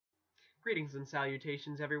Greetings and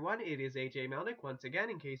salutations, everyone. It is AJ Melnick once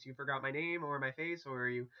again, in case you forgot my name or my face or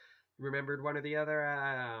you remembered one or the other.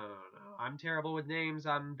 I don't know. I'm terrible with names.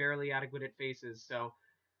 I'm barely adequate at faces, so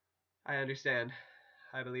I understand.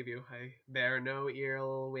 I believe you. I bear no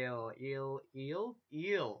ill will.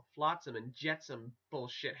 Eel. Flotsam and jetsam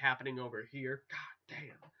bullshit happening over here. God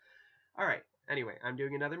damn. Alright, anyway, I'm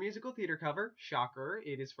doing another musical theater cover. Shocker.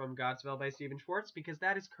 It is from Godspell by Stephen Schwartz, because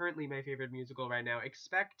that is currently my favorite musical right now.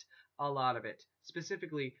 Expect a lot of it.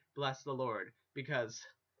 Specifically, Bless the Lord, because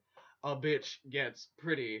a bitch gets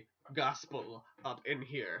pretty gospel up in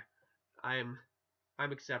here. I'm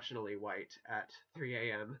exceptionally white at 3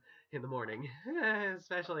 a.m. in the morning,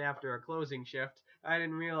 especially after a closing shift. I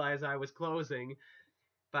didn't realize I was closing,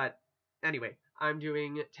 but anyway, I'm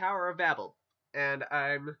doing Tower of Babel. And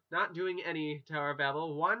I'm not doing any Tower of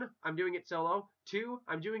Babel. 1, I'm doing it solo. 2,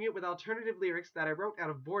 I'm doing it with alternative lyrics that I wrote out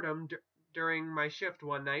of boredom during my shift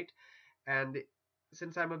one night. And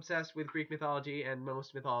since I'm obsessed with Greek mythology and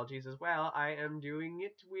most mythologies as well, I am doing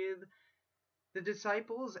it with the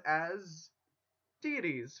disciples as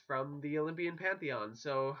deities from the Olympian pantheon.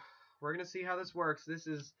 So we're going to see how this works. This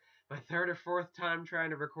is my 3rd or 4th time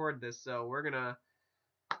trying to record this, so we're gonna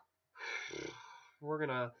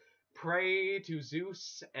pray to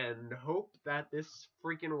Zeus and hope that this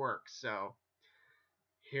freaking works. So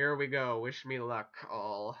here we go. Wish me luck,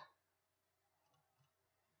 all.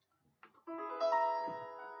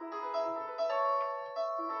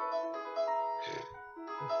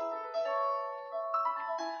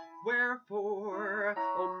 Wherefore,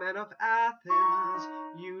 O men of Athens,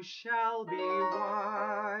 you shall be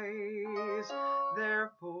wise.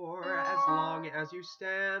 Therefore, as long as you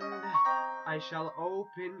stand, I shall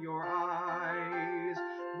open your eyes.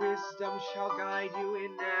 Wisdom shall guide you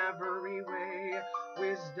in every way.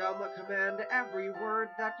 Wisdom command every word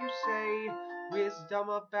that you say. Wisdom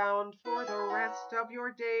abound for the rest of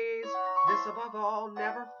your days. This above all,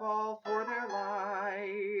 never fall for their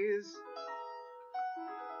lies.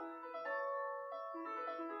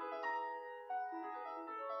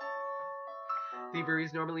 Thievery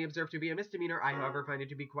is normally observed to be a misdemeanor. I, however, find it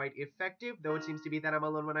to be quite effective, though it seems to be that I'm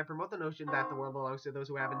alone when I promote the notion that the world belongs to those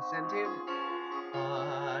who have incentive.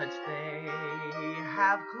 But they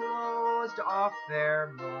have closed off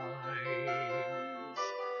their minds.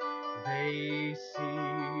 They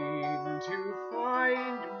seem to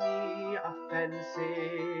find me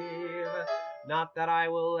offensive. Not that I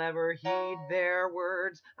will ever heed their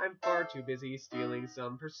words. I'm far too busy stealing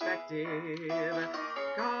some perspective.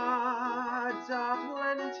 Gods of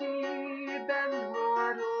plenty bend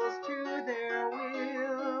mortals to their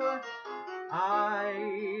will.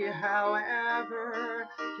 I, however,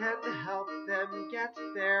 can help them get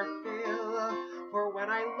their fill. For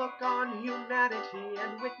when I look on humanity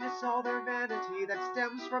and witness all their vanity that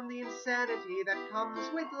stems from the insanity that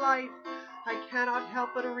comes with life, I cannot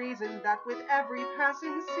help but reason that with every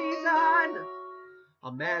passing season,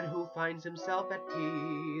 a man who finds himself at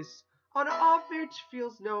peace on average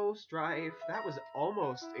feels no strife. That was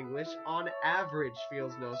almost English. On average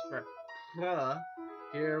feels no strife.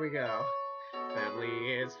 Here we go.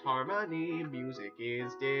 Family is harmony, music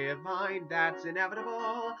is divine, that's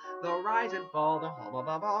inevitable. The rise and fall, the hum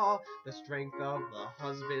above all, the strength of the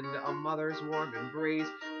husband, a mother's warm embrace,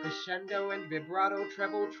 crescendo and vibrato,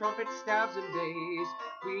 treble, trumpet, stabs and bass.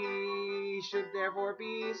 We should therefore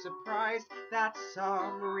be surprised that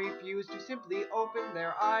some refuse to simply open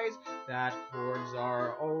their eyes, that chords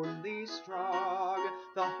are only strong,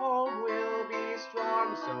 the home will be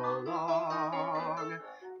strong so long.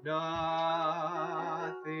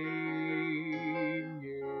 Nothing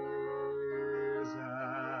is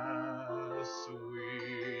as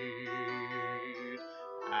sweet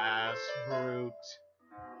as fruit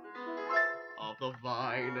of the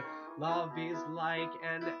vine. Love is like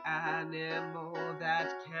an animal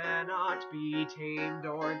that cannot be tamed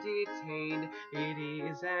or detained. It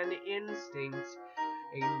is an instinct,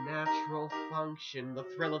 a natural function. The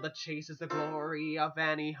thrill of the chase is the glory of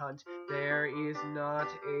any hunt. There is not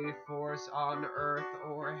a force on earth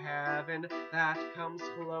or heaven that comes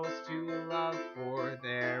close to love, for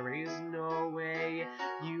there is no way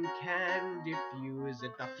you can diffuse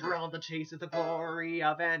it. The thrill of the chase is the glory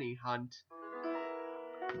of any hunt.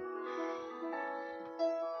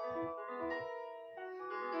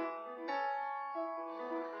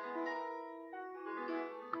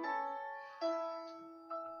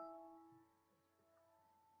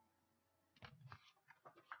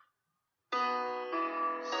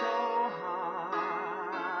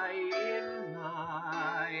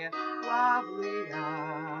 Lovely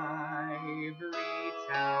ivory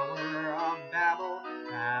tower of Babel,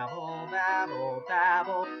 Babble, Babble,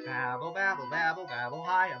 Babble, Babble, babble, babble, babble,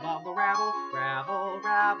 high above the rabble. Rabble,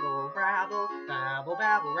 rabble, rabble, babble,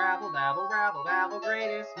 babble, rabble, babble, rabble, babble,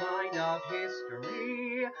 greatest mind of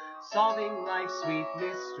history, solving life's sweet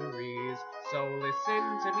mysteries. So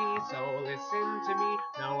listen to me, so listen to me,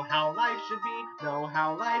 know how life should be, know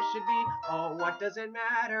how life should be. Oh, what does it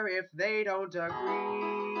matter if they don't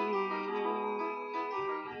agree?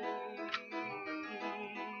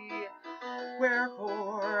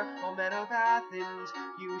 Wherefore, O men of Athens,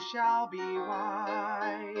 you shall be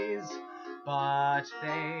wise. But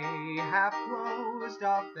they have closed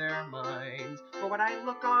up their minds. For when I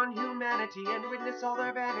look on humanity and witness all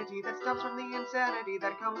their vanity that stems from the insanity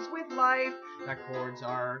that comes with life, the chords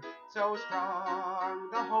are so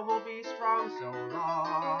strong, the home will be strong so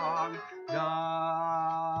long.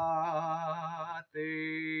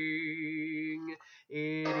 Nothing.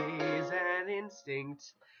 It is an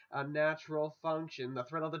instinct, a natural function. The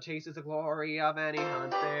thrill of the chase is the glory of any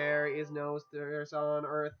hunt. There is no thirst on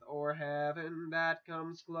earth or heaven that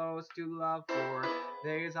comes close to love, for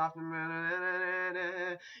there's often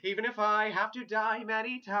even if I have to die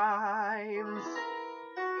many times.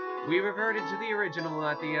 We reverted to the original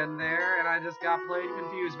at the end there, and I just got plain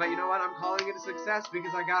confused. But you know what? I'm calling it a success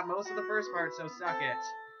because I got most of the first part, so suck it.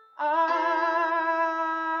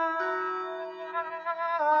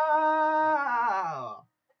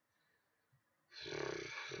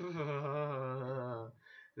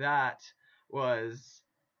 That was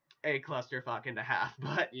a clusterfuck and a half,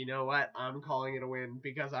 but you know what? I'm calling it a win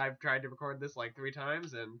because I've tried to record this like 3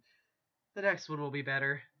 times, and the next one will be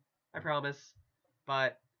better. I promise.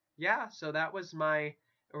 But yeah, so that was my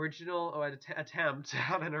original attempt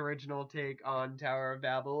at an original take on Tower of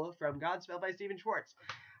Babel from Godspell by Stephen Schwartz.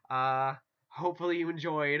 Hopefully you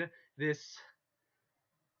enjoyed this.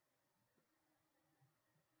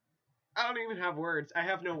 I don't even have words. I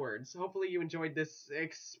have no words. Hopefully you enjoyed this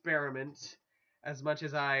experiment as much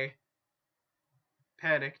as I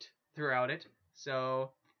panicked throughout it.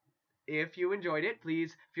 So if you enjoyed it,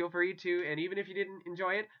 please feel free to, and even if you didn't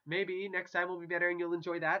enjoy it, maybe next time will be better and you'll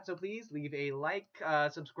enjoy that. So please leave a like,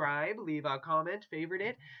 subscribe, leave a comment, favorite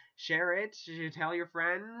it, share it, tell your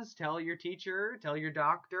friends, tell your teacher, tell your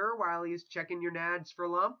doctor while he's checking your nads for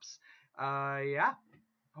lumps. Yeah.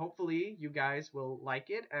 Hopefully you guys will like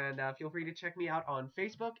it, and feel free to check me out on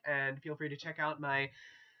Facebook, and feel free to check out my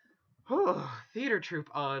theater troupe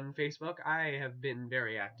on Facebook. I have been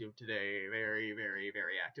very active today. Very, very,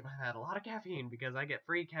 very active. I've had a lot of caffeine because I get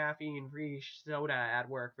free caffeine, free soda at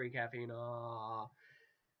work, free caffeine.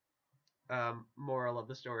 Moral of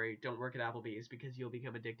the story, don't work at Applebee's because you'll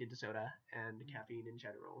become addicted to soda and caffeine in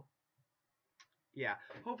general. Yeah,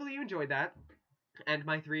 hopefully you enjoyed that. And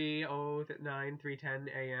my 3:10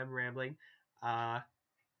 a.m. rambling.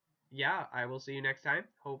 Yeah, I will see you next time.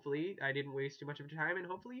 Hopefully I didn't waste too much of your time, and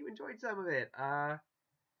hopefully you enjoyed some of it.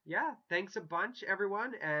 Yeah, thanks a bunch,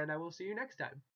 everyone, and I will see you next time.